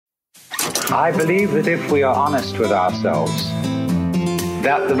I believe that if we are honest with ourselves,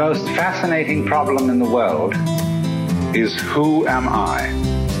 that the most fascinating problem in the world is who am I?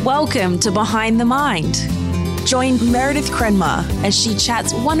 Welcome to Behind the Mind. Join Meredith Crenma as she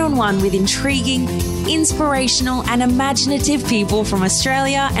chats one-on-one with intriguing, inspirational and imaginative people from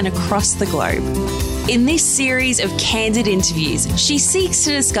Australia and across the globe. In this series of candid interviews, she seeks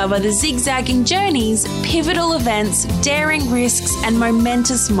to discover the zigzagging journeys, pivotal events, daring risks and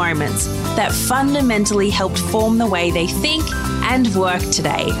momentous moments that fundamentally helped form the way they think and work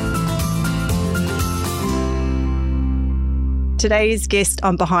today. Today's guest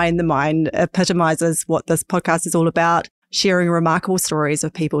on Behind the Mind epitomizes what this podcast is all about, sharing remarkable stories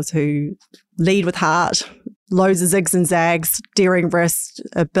of people who lead with heart, loads of zigs and zags, daring risks,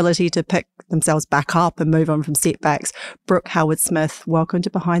 ability to pick themselves back up and move on from setbacks. Brooke Howard-Smith, welcome to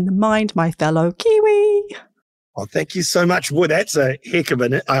Behind the Mind, my fellow Kiwi. Oh, thank you so much. Boy, that's a heck of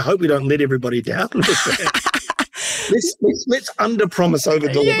a... I hope we don't let everybody down. Let's under-promise,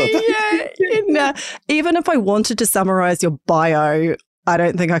 over-deliver. Yeah. Even if I wanted to summarize your bio, I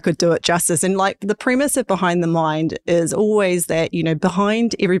don't think I could do it justice. And like the premise of Behind the Mind is always that, you know,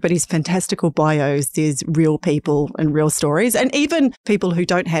 behind everybody's fantastical bios, there's real people and real stories. And even people who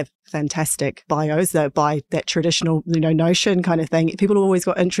don't have fantastic bios, though, by that traditional, notion kind of thing. People have always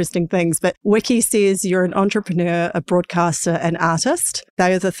got interesting things. But Wiki says you're an entrepreneur, a broadcaster, an artist.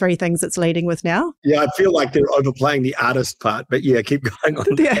 They are the three things it's leading with now. Yeah, I feel like they're overplaying the artist part, but yeah, keep going on.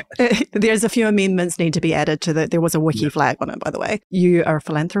 Yeah, there's a few amendments need to be added to that. There was a Wiki flag on it, by the way. You are a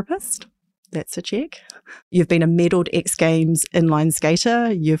philanthropist. That's a check. You've been a medalled X Games inline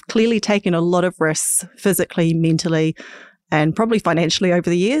skater. You've clearly taken a lot of risks physically, mentally, and probably financially over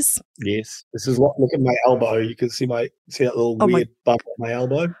the years. Yes. This is look at my elbow. You can see that little weird bump on my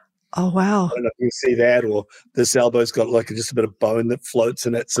elbow. Oh, wow. I don't know if you can see that, or this elbow's got like just a bit of bone that floats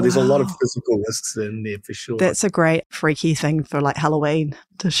in it. So there's a lot of physical risks in there for sure. That's a great freaky thing for like Halloween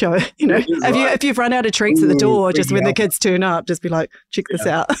to show, if you've run out of treats at the door, just when the kids turn up, just be like, check this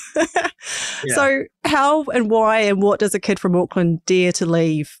out. So how and why and what does a kid from Auckland dare to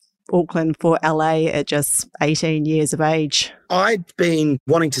leave Auckland for LA at just 18 years of age? I'd been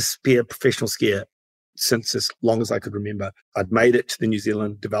wanting to be a professional skier since as long as I could remember. I'd made it to the New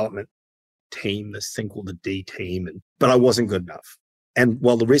Zealand development team, this thing called the D team, but I wasn't good enough. And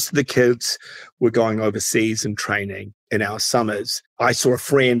while the rest of the kids were going overseas and training in our summers, I saw a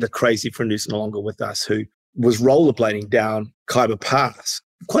friend, a crazy friend who's no longer with us, who was rollerblading down Kaiba Pass,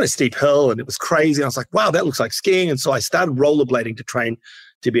 quite a steep hill, and it was crazy. I was like, wow, that looks like skiing. And so I started rollerblading to train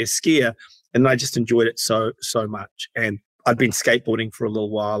to be a skier, and I just enjoyed it so much. And I'd been skateboarding for a little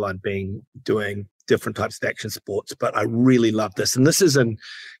while. I'd been doing different types of action sports, but I really loved this. And this is in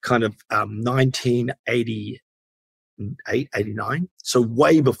kind of 1988, 89. So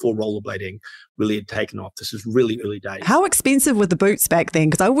way before rollerblading really had taken off. This was really early days. How expensive were the boots back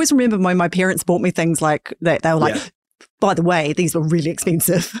then? Because I always remember when my parents bought me things like that. They were like, by the way, these were really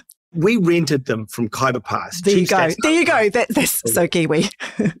expensive. We rented them from Kaiba Pass. There you go. That's so Kiwi.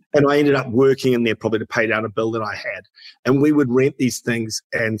 And I ended up working in there probably to pay down a bill that I had. And we would rent these things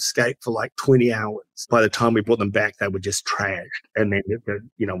and skate for like 20 hours. By the time we brought them back, they were just trashed. And then,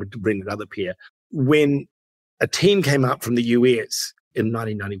 we'd rent another pair. When a team came up from the US in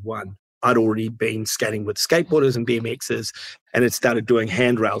 1991, I'd already been skating with skateboarders and BMXers and had started doing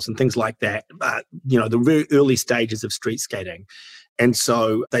handrails and things like that. The very early stages of street skating. And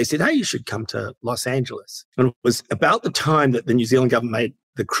so they said, hey, you should come to Los Angeles. And it was about the time that the New Zealand government made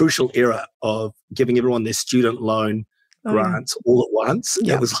the crucial error of giving everyone their student loan grants all at once.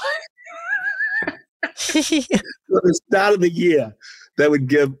 Yep. It was like, at the start of the year, they would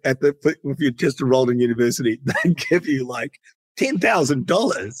give, if you just enrolled in university, they'd give you like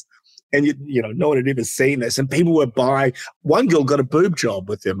 $10,000. And no one had ever seen this. And people would buy, one girl got a boob job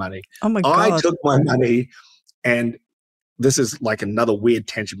with their money. Oh my God. I took my money, and this is like another weird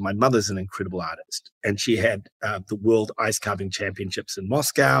tangent. My mother's an incredible artist, and she had the World Ice Carving Championships in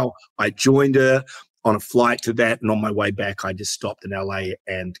Moscow. I joined her on a flight to that, and on my way back, I just stopped in LA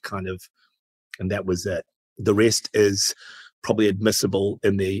and that was it. The rest is probably admissible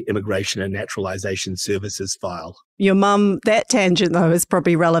in the Immigration and Naturalization Services file. Your mum, that tangent though is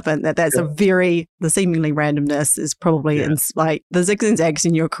probably relevant. That's the seemingly randomness is probably like the zigs and zags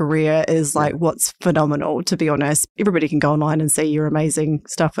in your career is like what's phenomenal, to be honest. Everybody can go online and see your amazing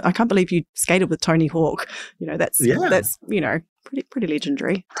stuff. I can't believe you skated with Tony Hawk. That's pretty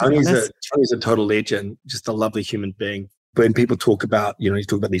legendary. Tony's a total legend, just a lovely human being. When people talk about, you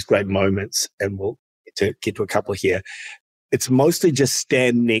talk about these great moments, and we'll get to a couple here. it's mostly just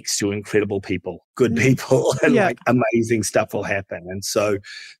stand next to incredible people, good people, and like amazing stuff will happen. And so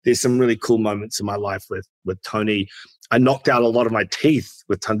there's some really cool moments in my life with Tony. I knocked out a lot of my teeth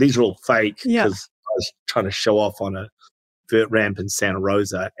with Tony. These are all fake because I was trying to show off on a vert ramp in Santa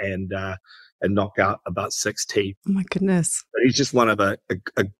Rosa and knocked out about 6 teeth. Oh my goodness. But he's just one of a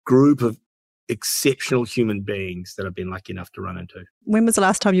group of exceptional human beings that I've been lucky enough to run into. When was the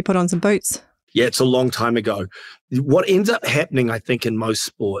last time you put on some boots? Yeah, it's a long time ago. What ends up happening, I think, in most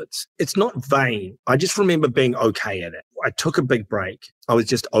sports, it's not vain. I just remember being okay at it. I took a big break. I was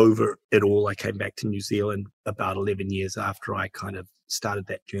just over it all. I came back to New Zealand about 11 years after I kind of started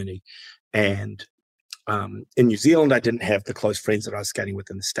that journey. And in New Zealand, I didn't have the close friends that I was skating with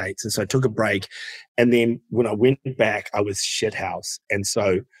in the States. And so I took a break. And then when I went back, I was shithouse. And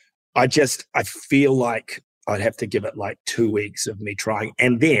so I feel like I'd have to give it like 2 weeks of me trying,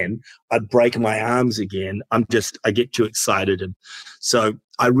 and then I'd break my arms again. I get too excited. And so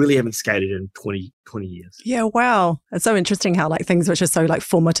I really haven't skated in 20 years. Yeah, wow. It's so interesting how like things which are so like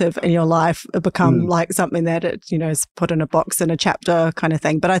formative in your life become like something that is put in a box in a chapter kind of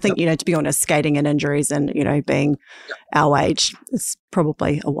thing. But I think, to be honest, skating and injuries and, being our age, it's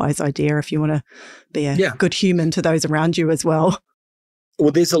probably a wise idea if you want to be a good human to those around you as well. Well,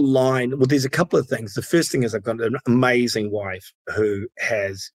 there's a couple of things. The first thing is I've got an amazing wife who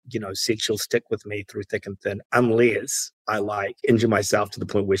has, said she'll stick with me through thick and thin, unless I injure myself to the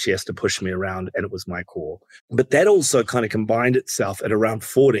point where she has to push me around, and it was my call. But that also kind of combined itself at around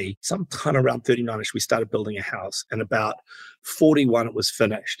 40, sometime around 39ish, we started building a house, and about 41 it was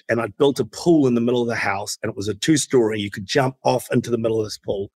finished. And I'd built a pool in the middle of the house, and it was a 2-story. You could jump off into the middle of this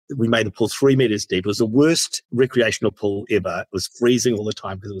pool. We made the pool 3 meters deep. It was the worst recreational pool ever. It was freezing all the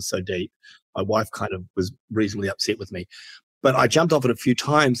time because it was so deep. My wife kind of was reasonably upset with me. But I jumped off it a few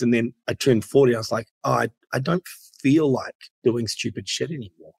times, and then I turned 40. I was like, I don't feel like doing stupid shit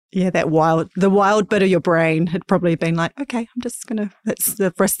anymore. Yeah, the wild bit of your brain had probably been like, okay, I'm just going to, this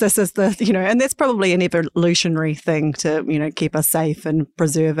is the, and that's probably an evolutionary thing to, keep us safe and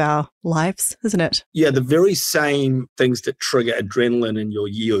preserve our lives, isn't it? Yeah, the very same things that trigger adrenaline in your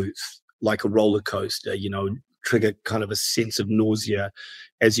youth, like a roller coaster, trigger kind of a sense of nausea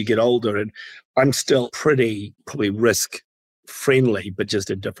as you get older. And I'm still pretty probably risk friendly, but just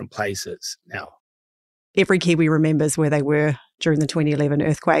in different places now. Every Kiwi remembers where they were during the 2011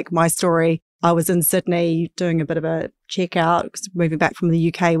 earthquake. My story, I was in Sydney doing a bit of a checkout, moving back from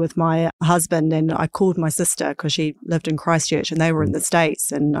the UK with my husband, and I called my sister because she lived in Christchurch and they were in the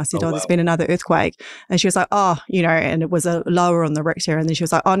States. And I said, there's been another earthquake. And she was like, and it was a lower on the Richter. And then she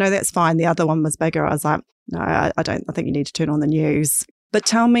was like, oh, no, that's fine. The other one was bigger. I was like, no, I think you need to turn on the news. But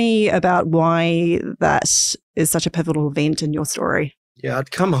tell me about why that is such a pivotal event in your story. Yeah,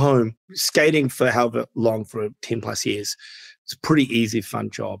 I'd come home skating for however long, for 10 plus years. It's a pretty easy, fun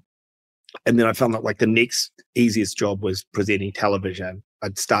job. And then I found that the next easiest job was presenting television.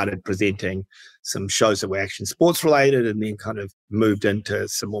 I'd started presenting some shows that were action sports related, and then kind of moved into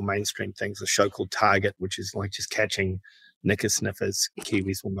some more mainstream things, a show called Target, which is like just catching knicker sniffers.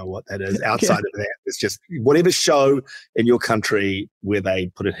 Kiwis will know what that is. Outside of that, it's just whatever show in your country where they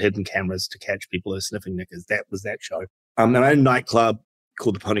put in hidden cameras to catch people who are sniffing knickers. That was that show. And I owned a nightclub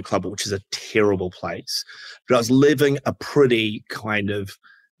called the Pony Club, which is a terrible place. But I was living a pretty kind of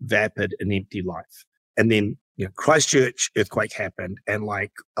vapid and empty life. And then, Christchurch earthquake happened, and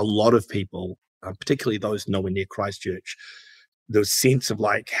a lot of people, particularly those nowhere near Christchurch, the sense of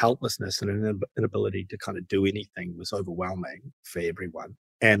helplessness and an inability to kind of do anything was overwhelming for everyone.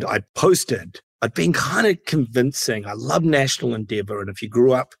 And I posted, I'd been kind of convincing, I love national endeavor. And if you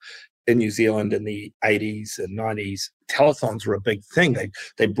grew up in New Zealand in the 80s and 90s, telethons were a big thing.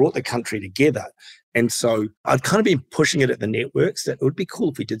 They brought the country together. And so I'd kind of been pushing it at the networks that it would be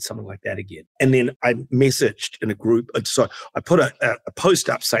cool if we did something like that again. And then I messaged in a group. So I put a post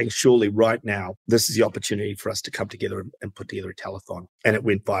up saying, surely right now, this is the opportunity for us to come together and put together a telethon. And it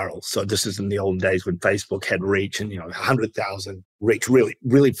went viral. So this is in the olden days when Facebook had reach and, 100,000 reach really,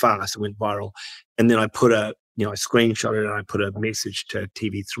 really fast. It went viral. And then I put I screenshot it and I put a message to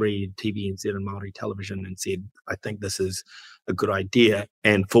TV3 and TVNZ and Māori television and said, I think this is a good idea.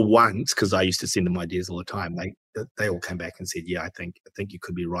 And for once, because I used to send them ideas all the time, they all came back and said, yeah, I think you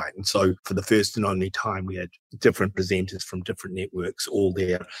could be right. And so for the first and only time, we had different presenters from different networks all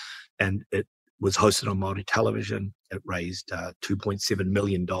there. And it was hosted on Māori television. It raised $2.7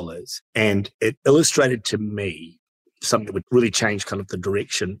 million. And it illustrated to me something that would really change kind of the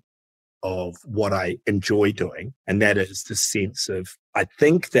direction of what I enjoy doing. And that is the sense of, I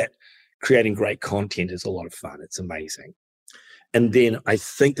think that creating great content is a lot of fun. It's amazing. And then I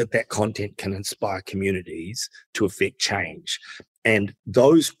think that content can inspire communities to affect change. And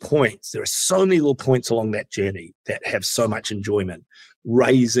those points, there are so many little points along that journey that have so much enjoyment.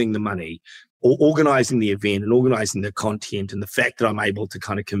 Raising the money, or organising the event and organising the content, and the fact that I'm able to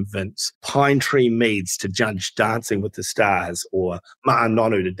kind of convince Pine Tree Meads to judge Dancing with the Stars, or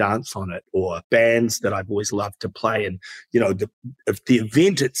Ma'anonu to dance on it, or bands that I've always loved to play. And, if the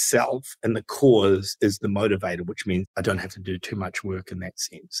event itself and the cause is the motivator, which means I don't have to do too much work in that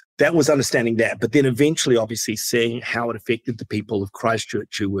sense. That was understanding that. But then eventually, obviously, seeing how it affected the people of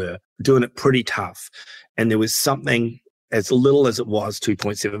Christchurch who were doing it pretty tough. And there was something, as little as it was,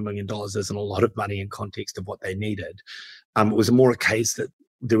 $2.7 million isn't a lot of money in context of what they needed. It was more a case that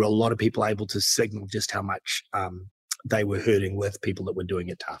there were a lot of people able to signal just how much they were hurting with people that were doing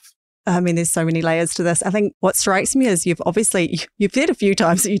it tough. I mean, there's so many layers to this. I think what strikes me is you've said a few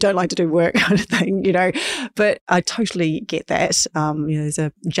times that you don't like to do work kind of thing, but I totally get that. There's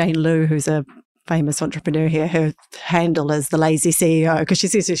a Jane Liu who's a famous entrepreneur here. Her handle is the lazy CEO because she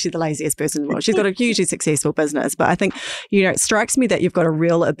says she's the laziest person in the world. She's got a hugely successful business. But I think, it strikes me that you've got a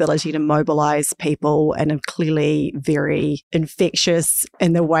real ability to mobilize people and are clearly very infectious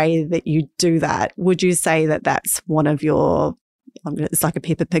in the way that you do that. Would you say that that's one of your, it's like a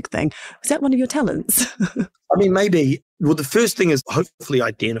Peppa Pig thing. Is that one of your talents? I mean, maybe. Well, the first thing is hopefully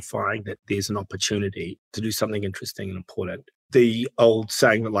identifying that there's an opportunity to do something interesting and important. The old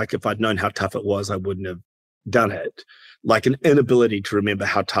saying that, like, if I'd known how tough it was, I wouldn't have done it. Like an inability to remember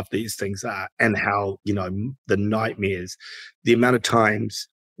how tough these things are and how, the nightmares, the amount of times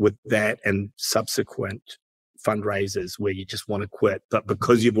with that and subsequent fundraisers where you just want to quit, but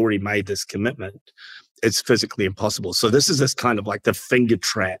because you've already made this commitment, it's physically impossible. So this is this kind of like the finger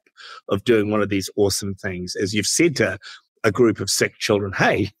trap of doing one of these awesome things. As you've said to a group of sick children,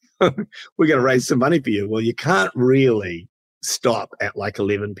 hey, we're going to raise some money for you. Well, you can't really stop at like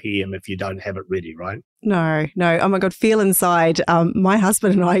 11 p.m. if you don't have it ready, right? No. Oh my God, feel inside. My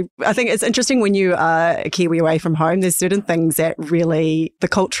husband and I think it's interesting when you are a Kiwi away from home, there's certain things that really, the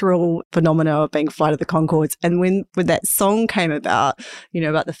cultural phenomena of being Flight of the Conchords. And when that song came about,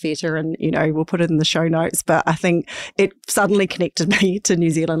 about the theatre and, we'll put it in the show notes, but I think it suddenly connected me to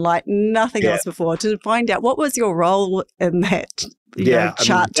New Zealand like nothing else before, to find out what was your role in that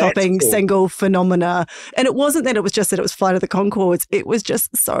chart-topping single phenomena. And it wasn't that it was just that it was Flight of the Conchords. It was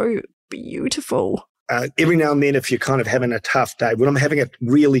just so beautiful. Every now and then, if you're kind of having a tough day, when I'm having a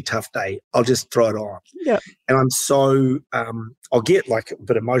really tough day, I'll just throw it on. Yeah. And I'm so, I'll get like a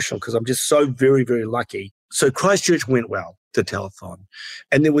bit emotional because I'm just so very, very lucky. So Christchurch went well, the telethon.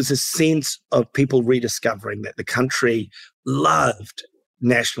 And there was a sense of people rediscovering that the country loved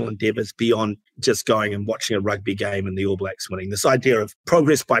national endeavours beyond just going and watching a rugby game and the All Blacks winning. This idea of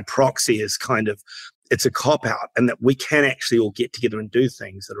progress by proxy is kind of, it's a cop-out, and that we can actually all get together and do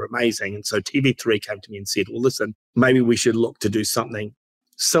things that are amazing. And so TV3 came to me and said, well, listen, maybe we should look to do something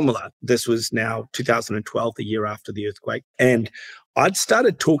similar. This was now 2012, the year after the earthquake. And I'd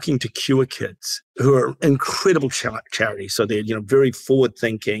started talking to Cure Kids, who are incredible charity. So they're, very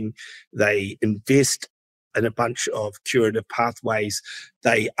forward-thinking. They invest in a bunch of curative pathways.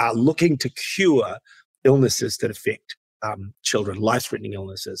 They are looking to cure illnesses that affect children, life-threatening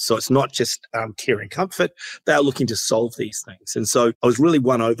illnesses. So it's not just care and comfort. They are looking to solve these things. And so I was really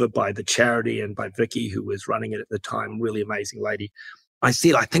won over by the charity and by Vicky, who was running it at the time, really amazing lady. I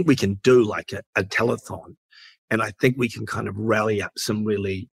said, I think we can do like a telethon. And I think we can kind of rally up some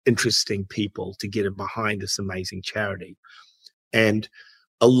really interesting people to get behind this amazing charity. And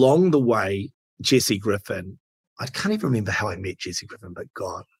along the way, Jesse Griffin, I can't even remember how I met Jesse Griffin, but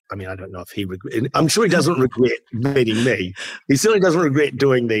God, I mean, I don't know if he regret. I'm sure he doesn't regret meeting me. He certainly doesn't regret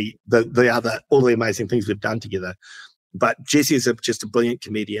doing all the amazing things we've done together. But Jesse is just a brilliant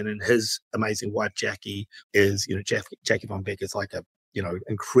comedian, and his amazing wife Jackie is, Jackie Von Beck is like a,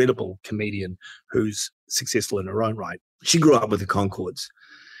 incredible comedian who's successful in her own right. She grew up with the Conchords,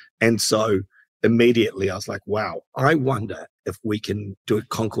 and so immediately I was like, wow, I wonder if we can do a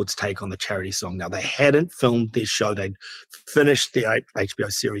Conchords take on the charity song. Now, they hadn't filmed their show. They'd finished the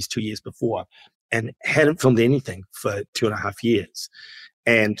HBO series 2 years before and hadn't filmed anything for 2.5 years.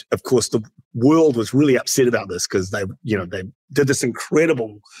 And of course, the world was really upset about this because they did this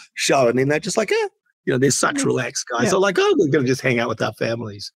incredible show. And then they're just like, they're such relaxed guys. They're like, oh, we're going to just hang out with our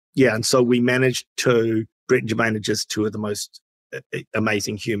families. Yeah. And so we managed to, Brett and Jermaine are just two of the most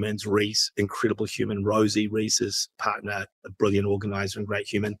amazing humans. Reese, incredible human. Rosie, Reese's partner, a brilliant organizer and great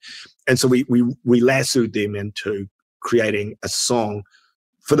human. And so we lassoed them into creating a song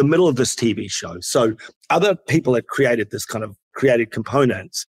for the middle of this TV show. So other people had created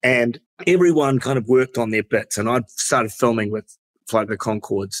components, and everyone kind of worked on their bits. And I started filming with Flight of the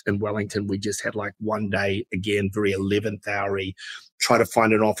Conchords in Wellington, we just had like one day, again, very 11th hour-y, try to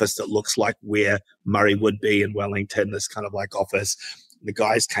find an office that looks like where Murray would be in Wellington, this kind of like office. The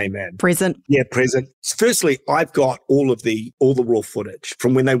guys came in. Present. Yeah, present. Firstly, I've got all the raw footage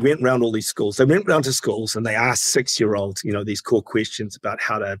from when they went around all these schools. They went around to schools and they asked 6-year-olds, these core questions about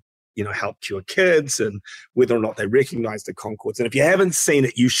how to, help cure kids and whether or not they recognize the Conchords. And if you haven't seen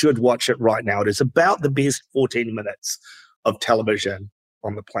it, you should watch it right now. It is about the best 14 minutes of television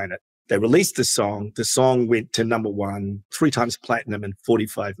on the planet. They released the song. The song went to number 1, 3 times platinum in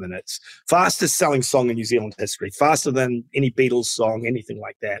 45 minutes. Fastest selling song in New Zealand history, faster than any Beatles song, anything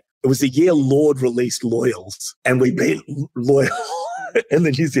like that. It was the year Lorde released Loyals, and we beat Loyal in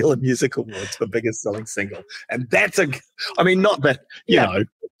the New Zealand Music Awards for biggest selling single. And that's not that,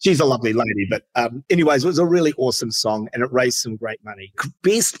 she's a lovely lady, but anyways, it was a really awesome song and it raised some great money.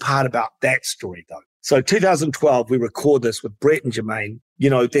 Best part about that story, though. So 2012, we record this with Brett and Jermaine.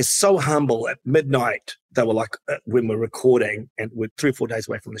 They're so humble. At midnight, they were like, when we're recording and we're 3 or 4 days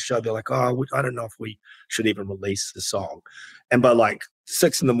away from the show, they're like, oh, I don't know if we should even release the song. And by like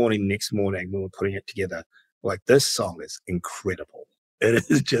 6 a.m. the next morning, when we're putting it together, like, this song is incredible. It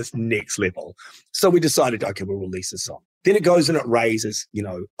is just next level. So we decided, okay, we'll release the song. Then it goes and it raises,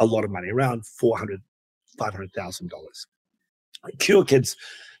 a lot of money, around $500,000. Cure Kids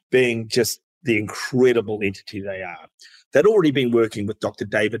being just the incredible entity they are. They'd already been working with Dr.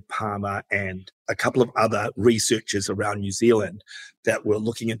 David Palmer and a couple of other researchers around New Zealand that were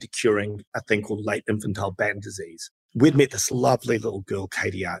looking into curing a thing called late infantile band disease. We'd met this lovely little girl,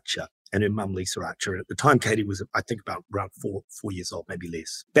 Katie Archer, and her mum, Lisa Archer. And at the time, Katie was, I think, about around 4 years old, maybe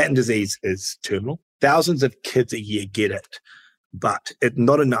less. Batten disease is terminal. Thousands of kids a year get it, but it's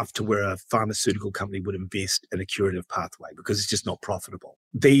not enough to where a pharmaceutical company would invest in a curative pathway because it's just not profitable.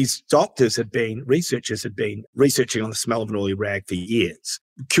 These researchers had been researching on the smell of an oily rag for years.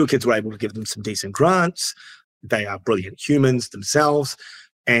 Cure Kids were able to give them some decent grants. They are brilliant humans themselves.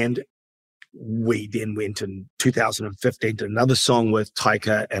 And we then went in 2015 to another song with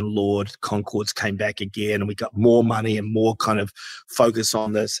Taika and Lorde. Conchords came back again, and we got more money and more kind of focus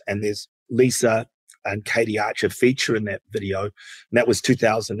on this. And there's Lisa and Katie Archer feature in that video. And that was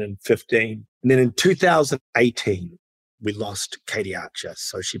 2015. And then in 2018, we lost Katie Archer.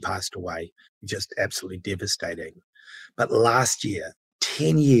 So she passed away, just absolutely devastating. But last year,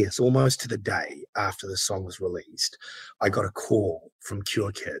 10 years, almost to the day after the song was released, I got a call from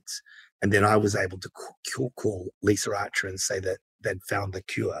Cure Kids. And then I was able to call Lisa Archer and say that they'd found the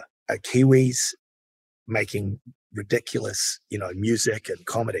cure. Kiwis making ridiculous, music and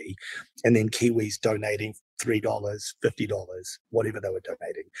comedy, and then Kiwis donating $3, $50, whatever they were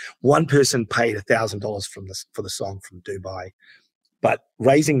donating. One person paid $1,000 for the song from Dubai, but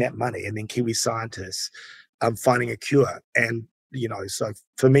raising that money, and then Kiwi scientists finding a cure. And, so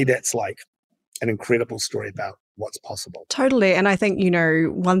for me, that's like an incredible story about what's possible. Totally. And I think,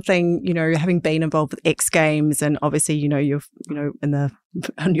 one thing, having been involved with X Games and obviously, you've, in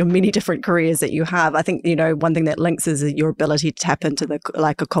your many different careers that you have, I think, one thing that links is your ability to tap into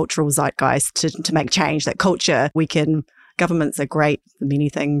a cultural zeitgeist to make change. That culture, governments are great for many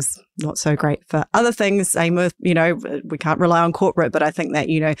things, not so great for other things. Same with, we can't rely on corporate, but I think that,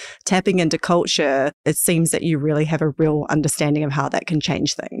 tapping into culture, it seems that you really have a real understanding of how that can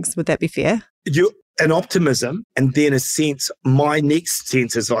change things. Would that be fair? An optimism, and then a sense, my next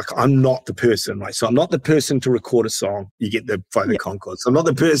sense is like, I'm not the person, right? So I'm not the person to record a song. You get the Flight of the Conchords. So I'm not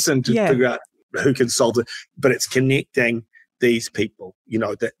the person to figure out who can solve it, but it's connecting these people,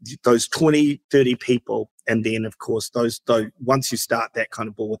 those 20, 30 people. And then, of course, those once you start that kind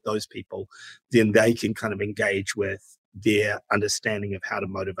of ball with those people, then they can kind of engage with their understanding of how to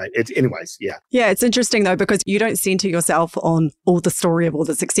motivate it. Anyways, yeah. Yeah, it's interesting though, because you don't center yourself on all the story of all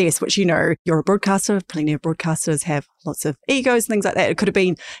the success, which, you're a broadcaster. Plenty of broadcasters have lots of egos and things like that. It could have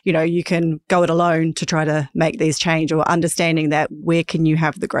been, you can go it alone to try to make these change, or understanding that where can you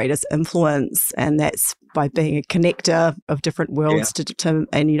have the greatest influence, and that's by being a connector of different worlds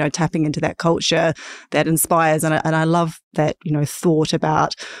and tapping into that culture that inspires. And I love that, thought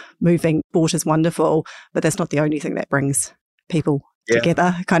about moving. Sport is wonderful, but that's not the only thing that brings people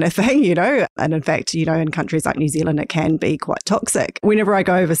together, kind of thing, And in fact, in countries like New Zealand, it can be quite toxic. Whenever I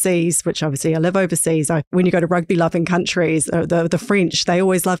go overseas, which obviously I live overseas, when you go to rugby-loving countries, the French, they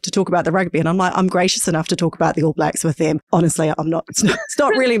always love to talk about the rugby. And I'm like, I'm gracious enough to talk about the All Blacks with them. Honestly, I'm not. It's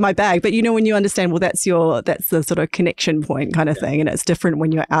not really my bag. But when you understand, well, that's the sort of connection point kind of thing. And it's different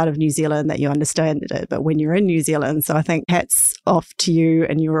when you're out of New Zealand that you understand it. But when you're in New Zealand, so I think hats off to you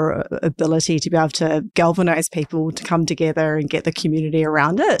and your ability to be able to galvanize people to come together and get the community community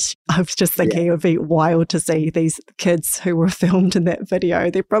around it. I was just thinking it would be wild to see these kids who were filmed in that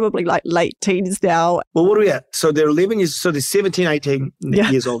video. They're probably like late teens now. Well, what are we at? So they're 11 years, so they're 17, 18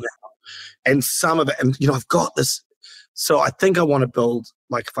 years old now. And some of it, and I've got this. So I think I want to build,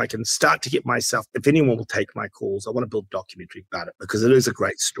 like, if I can start to get myself, if anyone will take my calls, I want to build a documentary about it because it is a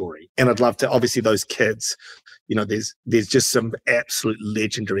great story. And I'd love to, obviously those kids, there's just some absolute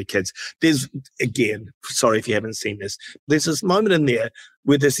legendary kids. There's, again, sorry if you haven't seen this, there's this moment in there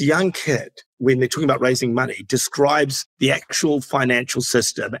where this young kid, when they're talking about raising money, describes the actual financial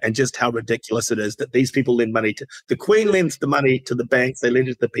system and just how ridiculous it is that these people lend money to, the Queen lends the money to the banks, they lend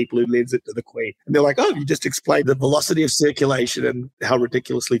it to the people who lends it to the Queen. And they're like, oh, you just explained the velocity of circulation and how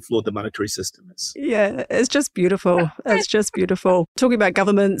ridiculously flawed the monetary system is. Yeah, it's just beautiful. It's just beautiful. Talking about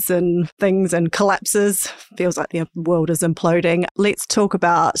governments and things and collapses, feels like the world is imploding. Let's talk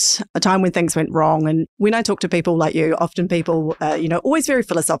about a time when things went wrong. And when I talk to people like you, often people, always very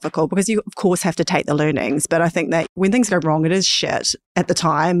philosophical because you, of course, have to take the learnings. But I think that when things go wrong, it is shit at the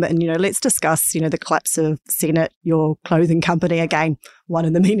time. And, let's discuss, the collapse of Senate, your clothing company, again, one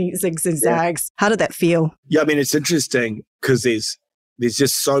of the many zigs and zags. How did that feel? Yeah, I mean, it's interesting because there's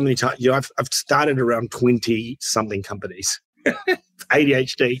just so many times, I've started around 20 something companies,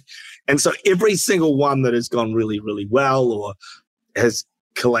 ADHD. And so every single one that has gone really, really well or has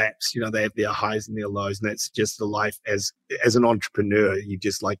collapsed, they have their highs and their lows. And that's just the life as an entrepreneur. You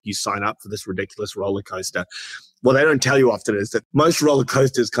just you sign up for this ridiculous roller coaster. What they don't tell you often is that most roller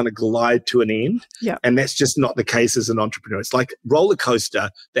coasters kind of glide to an end. Yeah. And that's just not the case as an entrepreneur. It's like roller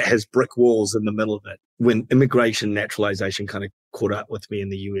coaster that has brick walls in the middle of it. When immigration naturalization kind of caught up with me in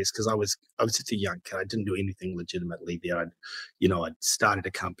the US, because I was just a young kid. I didn't do anything legitimately there. I'd started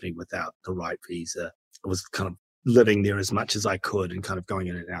a company without the right visa. I was kind of living there as much as I could and kind of going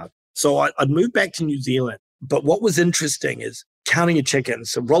in and out. So I'd moved back to New Zealand. But what was interesting is counting your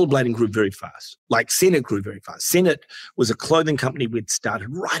chickens. So rollerblading grew very fast. Like Senate grew very fast. Senate was a clothing company we'd started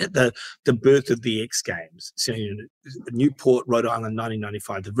right at the birth of the X Games. So Newport, Rhode Island,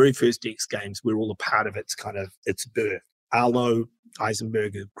 1995, the very first X Games, we were all a part of its birth. Arlo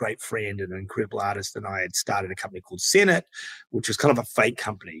Eisenberg, a great friend and an incredible artist, and I had started a company called Senate, which was kind of a fake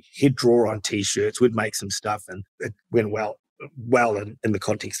company. He'd draw on T-shirts. We'd make some stuff, and it went well in the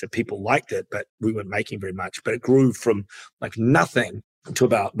context that people liked it, but we weren't making very much. But it grew from nothing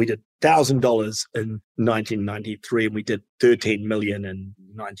to we did $1,000 in 1993, and we did $13 million in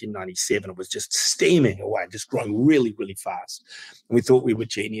 1997. It was just steaming away, just growing really, really fast. And we thought we were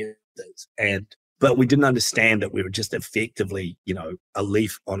geniuses, but we didn't understand that we were just effectively, a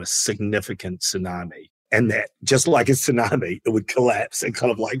leaf on a significant tsunami. And that just like a tsunami, it would collapse and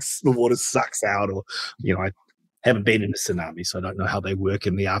kind of the water sucks out I haven't been in a tsunami, so I don't know how they work,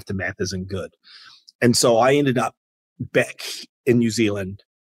 and the aftermath isn't good. And so I ended up back in New Zealand.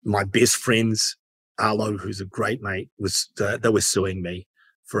 My best friends, Arlo, who's a great mate, they were suing me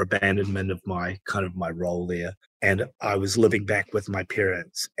for abandonment of my role there. And I was living back with my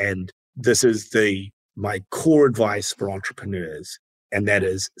parents. And this is my core advice for entrepreneurs, and that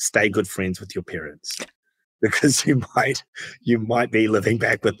is stay good friends with your parents, because you might be living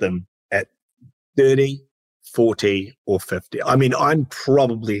back with them at 30, 40 or 50. I mean, I'm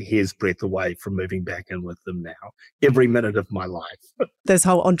probably a hair's breadth away from moving back in with them now, every minute of my life. This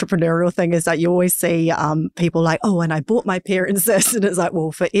whole entrepreneurial thing is that you always see people like, oh, and I bought my parents this. And it's like,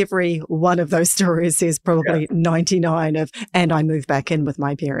 well, for every one of those stories, there's probably 99 of, and I moved back in with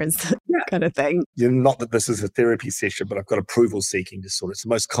my parents kind of thing. Not that this is a therapy session, but I've got approval-seeking disorder. It's the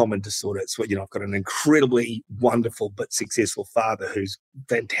most common disorder. It's what, I've got an incredibly wonderful but successful father who's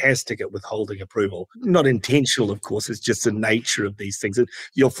fantastic at withholding approval. Not intentional, of course. It's just the nature of these things. And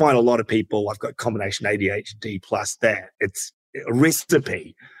you'll find a lot of people, I've got combination ADHD plus that. It's a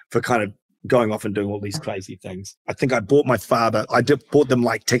recipe for kind of going off and doing all these crazy things. I think I bought my father, bought them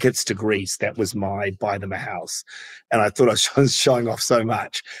like tickets to Greece. That was my buy them a house. And I thought I was showing off so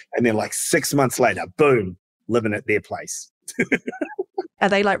much. And then 6 months later, boom, living at their place. Are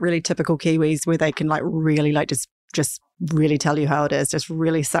they really typical Kiwis where they can really just really tell you how it is, just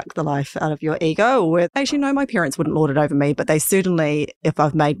really suck the life out of your ego? Or actually, no, my parents wouldn't lord it over me, but they certainly, if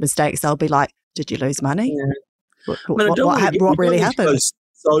I've made mistakes, they'll be like, did you lose money? Yeah. What really happened?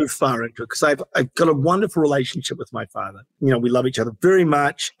 So far into it, because I've got a wonderful relationship with my father. We love each other very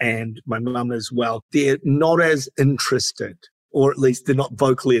much, and my mum as well. They're not as interested, or at least they're not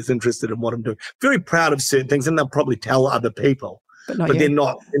vocally as interested in what I'm doing. Very proud of certain things, and they'll probably tell other people, but they're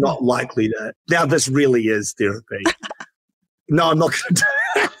not likely to. Now this really is therapy. No, I'm not going to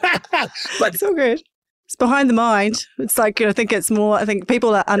do it. But it's all good. It's behind the mind. It's I think it's more, I think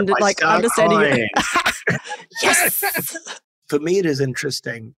people are understanding it. Yes. for me, it is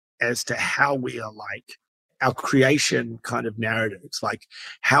interesting as to how we are like our creation kind of narratives, like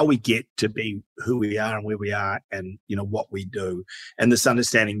how we get to be who we are and where we are and, what we do. And this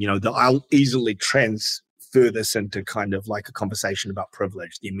understanding, that I'll easily transfer this into kind of like a conversation about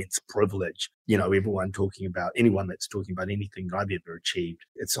privilege, the immense privilege, anyone that's talking about anything that I've ever achieved.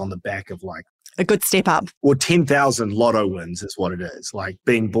 It's on the back of like a good step up. Or 10,000 lotto wins is what it is. Like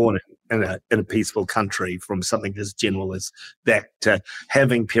being born in a peaceful country, from something as general as that to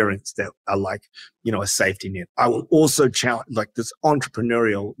having parents that are like, a safety net. I will also challenge, like, this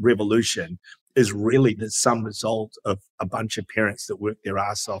entrepreneurial revolution is really the sum result of a bunch of parents that worked their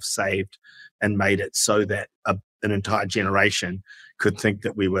ass off, saved, and made it so that an entire generation could think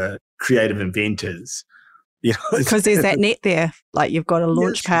that we were creative inventors. Because there's that net there, like you've got a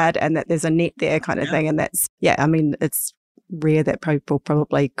launch pad and that there's a net there kind of thing. And that's, it's rare that people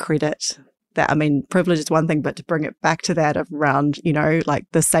probably credit that. I mean, privilege is one thing, but to bring it back to that around, like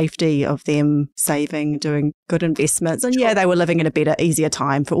the safety of them saving, doing good investments. And they were living in a better, easier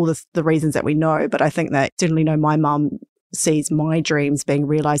time for all the reasons that we know. But I think that certainly my mum sees my dreams being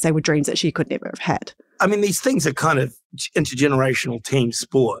realised. They were dreams that she could never have had. I mean, these things are kind of intergenerational team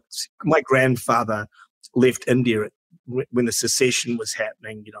sports. My grandfather left India when the secession was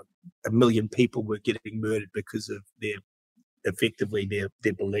happening. 1 million people were getting murdered because of their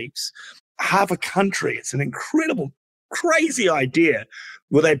beliefs. Half a country, it's an incredible, crazy idea,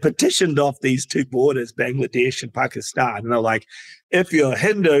 where they petitioned off these two borders, Bangladesh and Pakistan. And they're like, if you're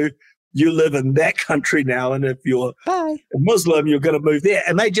Hindu, you live in that country now. And if you're a Muslim, you're going to move there.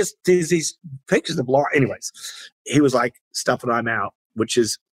 And there's these pictures of anyways, he was like, stuff and I'm out, which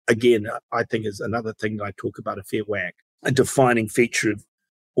is, again, I think is another thing that I talk about a fair whack. A defining feature of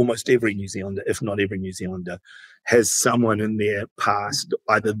almost every New Zealander, if not every New Zealander, has someone in their past,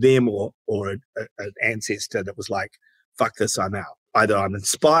 either them or an ancestor that was like, fuck this, I'm out. Either I'm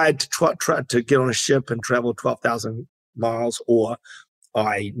inspired to try to get on a ship and travel 12,000 miles, or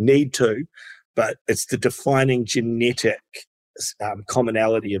I need to, but it's the defining genetic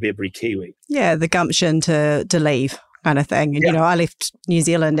commonality of every Kiwi. Yeah, the gumption to leave kind of thing. And, I left New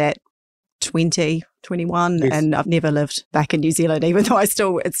Zealand at 21, and I've never lived back in New Zealand, even though it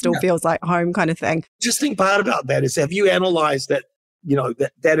still feels like home kind of thing. Interesting part about that is, have you analysed that,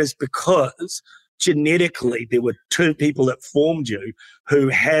 that is because genetically there were two people that formed you who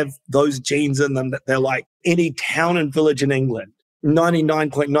have those genes in them, that they're like any town and village in England,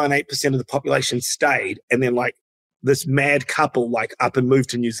 99.98% of the population stayed, and then like this mad couple like up and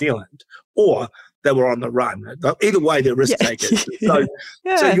moved to New Zealand, or they were on the run. Either way, they're risk takers. So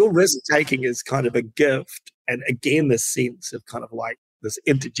your risk taking is kind of a gift. And again, this sense of kind of like this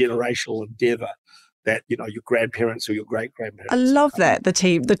intergenerational endeavor that, your grandparents or your great grandparents. I love that, the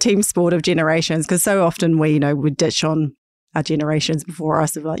team sport of generations, because so often we ditch on our generations before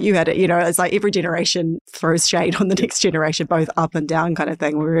us. Of like, you had it, it's like every generation throws shade on the next generation, both up and down kind of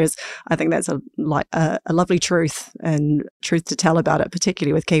thing. Whereas I think that's a lovely truth to tell about it,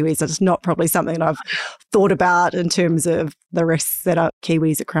 particularly with Kiwis. It's not probably something that I've thought about in terms of the risks that are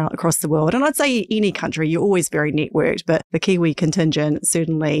Kiwis across the world. And I'd say any country, you're always very networked, but the Kiwi contingent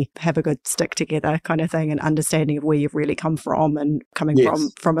certainly have a good stick together kind of thing, and understanding of where you've really come from, and coming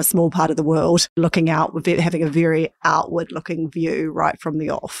from a small part of the world, looking out, having a very outward looking view right from the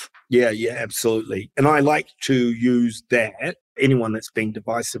off. Yeah, absolutely. And I like to use that. Anyone that's being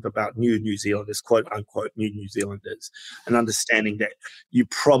divisive about New Zealanders, quote unquote New Zealanders, and understanding that you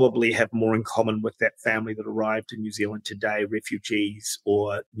probably have more in common with that family that arrived in New Zealand today, refugees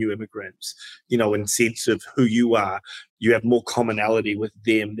or new immigrants, in sense of who you are. You have more commonality with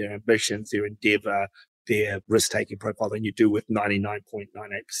them, their ambitions, their endeavor, their risk-taking profile than you do with 99.98%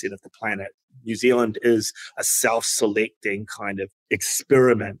 of the planet. New Zealand is a self-selecting kind of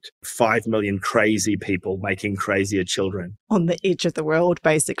experiment. 5 million crazy people making crazier children. On the edge of the world,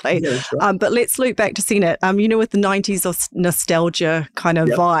 basically. Yeah, that's right. But let's loop back to Senate. With the 90s nostalgia kind of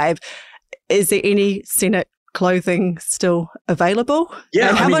vibe, is there any Senate clothing still available? Yeah.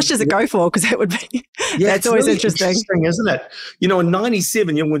 And how much does it go for? Because that would be, that's always really interesting, isn't it? In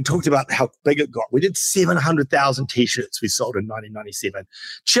 97, when we talked about how big it got, we did 700,000 T-shirts we sold in 1997.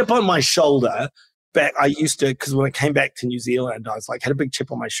 Chip on my shoulder. Back, I used to, because when I came back to New Zealand, I was like, had a big chip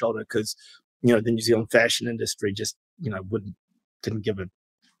on my shoulder because, the New Zealand fashion industry just, didn't give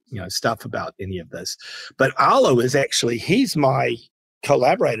a, stuff about any of this. But Arlo is actually, he's my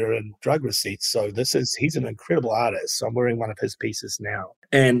collaborator in Drug Receipts. So he's an incredible artist. So I'm wearing one of his pieces now.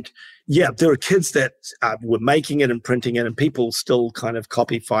 And there are kids that were making it and printing it, and people still kind of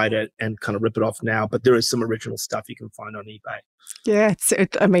copyfied it and kind of rip it off now. But there is some original stuff you can find on eBay. Yeah,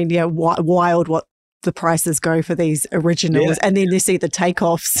 wild what the prices go for these originals, and then you see the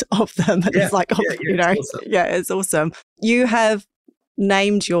takeoffs of them. And it's like, it's awesome. You have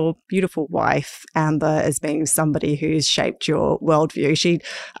named your beautiful wife, Amber, as being somebody who's shaped your worldview. She,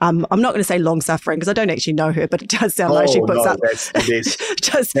 I'm not going to say long-suffering because I don't actually know her, but it does sound like she puts up.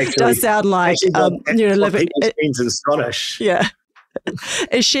 Does sound like living. It means in Scottish. Yeah.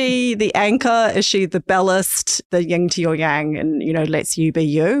 Is she the anchor? Is she the ballast, the yin to your yang, and lets you be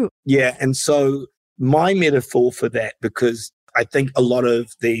you? Yeah, and so my metaphor for that, because I think a lot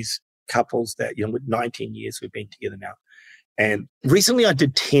of these couples that with 19 years we've been together now. And recently I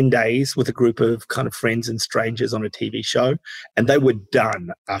did 10 days with a group of kind of friends and strangers on a TV show, and they were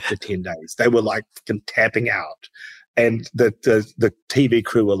done after 10 days. They were like tapping out, and the TV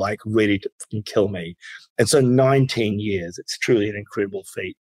crew were like ready to kill me. And so 19 years, it's truly an incredible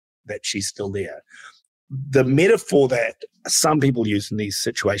feat that she's still there. The metaphor that some people use in these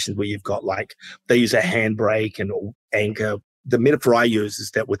situations where you've got they use a handbrake and anchor. The metaphor I use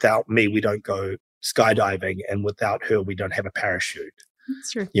is that without me, we don't go skydiving, and without her, we don't have a parachute.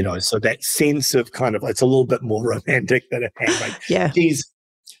 That's true. So that sense of kind of, it's a little bit more romantic than a handbrake. Yeah.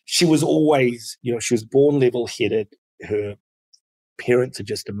 She was always, she was born level-headed. Her parents are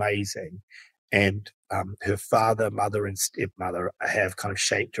just amazing. And her father, mother, and stepmother have kind of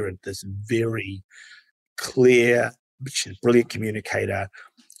shaped her into this very clear, she's a brilliant communicator,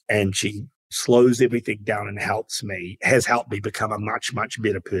 and she slows everything down and has helped me become a much, much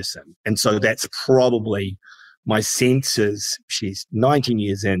better person. And so that's probably my sense is she's 19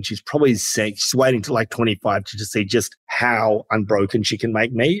 years in. She's probably she's waiting till 25 to just see just how unbroken she can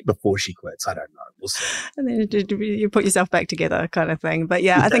make me before she quits. I don't know. We'll see. And then you put yourself back together kind of thing. But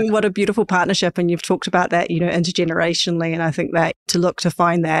yeah, I think what a beautiful partnership. And you've talked about that, intergenerationally. And I think that to look to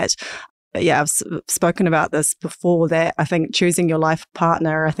find that, I've spoken about this before, that I think choosing your life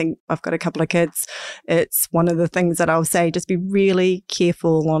partner, I think I've got a couple of kids. It's one of the things that I'll say, just be really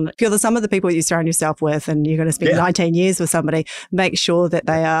careful on, if you're some of the people you surround yourself with and you're going to spend 19 years with somebody, make sure that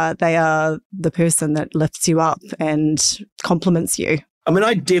they are the person that lifts you up and compliments you. I mean,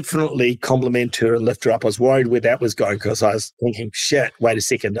 I definitely compliment her and lift her up. I was worried where that was going because I was thinking, shit, wait a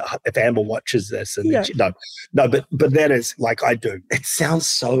second, if Amber watches this. And then but that is I do. It sounds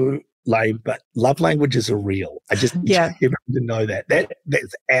so lame, but love languages are real. I just need everyone to know that.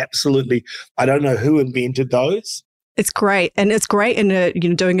 That's absolutely, I don't know who invented those. It's great. And it's great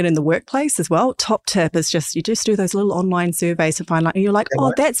in doing it in the workplace as well. Top tip is you just do those little online surveys to find and you're like,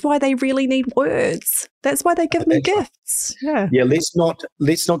 that's why they really need words. That's why they give me gifts. Yeah. Yeah. Let's not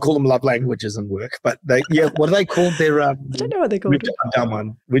call them love languages in work, but what are they called? They're I don't know what they called. We did a dumb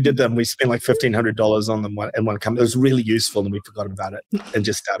one. We did them. We spent $1,500 on them in one company. It was really useful, and we forgot about it and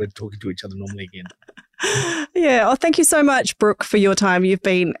just started talking to each other normally again. Yeah. Oh, thank you so much, Brooke, for your time. You've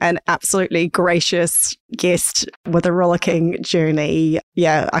been an absolutely gracious guest with a rollicking journey.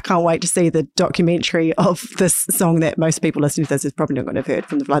 Yeah, I can't wait to see the documentary of this song that most people listening to this is probably not going to have heard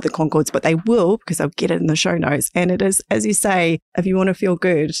from the Fly the Conchords, but they will, because I'll get it in the show notes. And it is, as you say, if you want to feel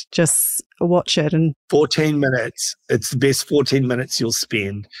good, just watch it. And 14 minutes. It's the best 14 minutes you'll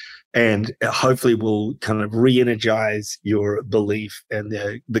spend. And hopefully will kind of re-energize your belief in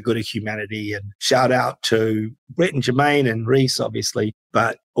the good of humanity. And shout out to Brett and Jermaine and Reese, obviously,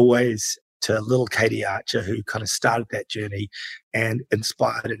 but always to little Katie Archer, who kind of started that journey and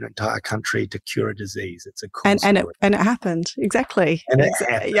inspired an entire country to cure a disease. It's a cool story. And it happened. Exactly. And it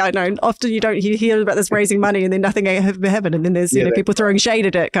happened. Yeah, I know. Often you hear about this raising money and then nothing happened. And then there's people throwing shade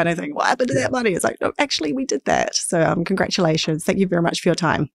at it kind of thing. What happened to that money? It's like, no, actually we did that. So congratulations. Thank you very much for your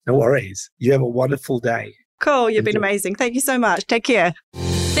time. No worries. You have a wonderful day. Cool. You've been amazing. Thank you so much. Take care.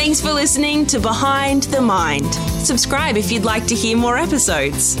 Thanks for listening to Behind the Mind. Subscribe if you'd like to hear more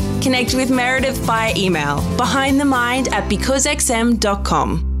episodes. Connect with Meredith via email,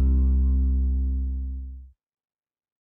 behindthemind@becausexm.com.